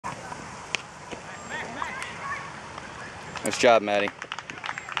Nice job, Maddie.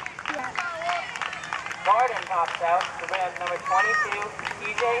 Martin pops out to win number 22,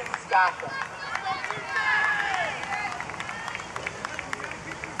 TJ Scotland.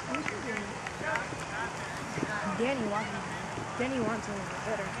 Danny wants a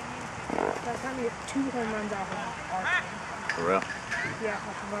hitter. By the time we get 2 home runs off of our team. For real? Yeah,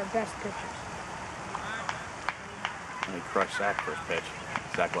 off of our best pitchers. And he crushed Zach first pitch.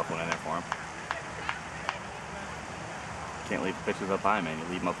 Zach left one in there for him. Can't leave the pitches up high, man. You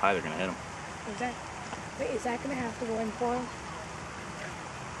leave them up high, they're going to hit them. Is that going to have to go in for him?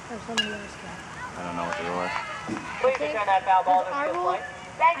 Or somebody else can? I don't know what the rule is. Please return that foul ball to the plate.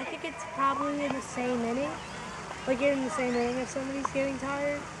 I think it's probably in the same inning. Like in the same inning if somebody's getting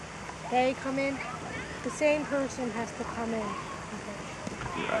tired, they come in. The same person has to come in.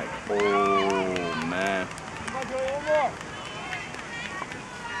 Right. Oh, man.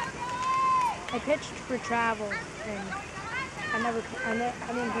 I pitched for travel, and I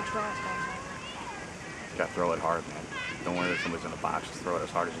didn't pitch last time. You got to throw it hard, man. Don't worry that somebody's in the box. Just throw it as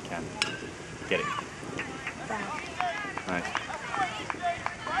hard as you can. Get it. Nice.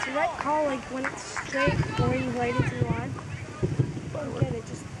 So that call, like when it's straight going right into the line, don't get it.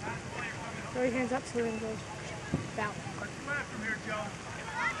 Just throw your hands up so it goes down.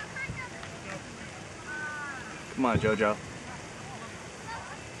 Come on, JoJo.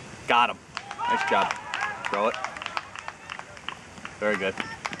 Got him. Nice job. Throw it. Very good.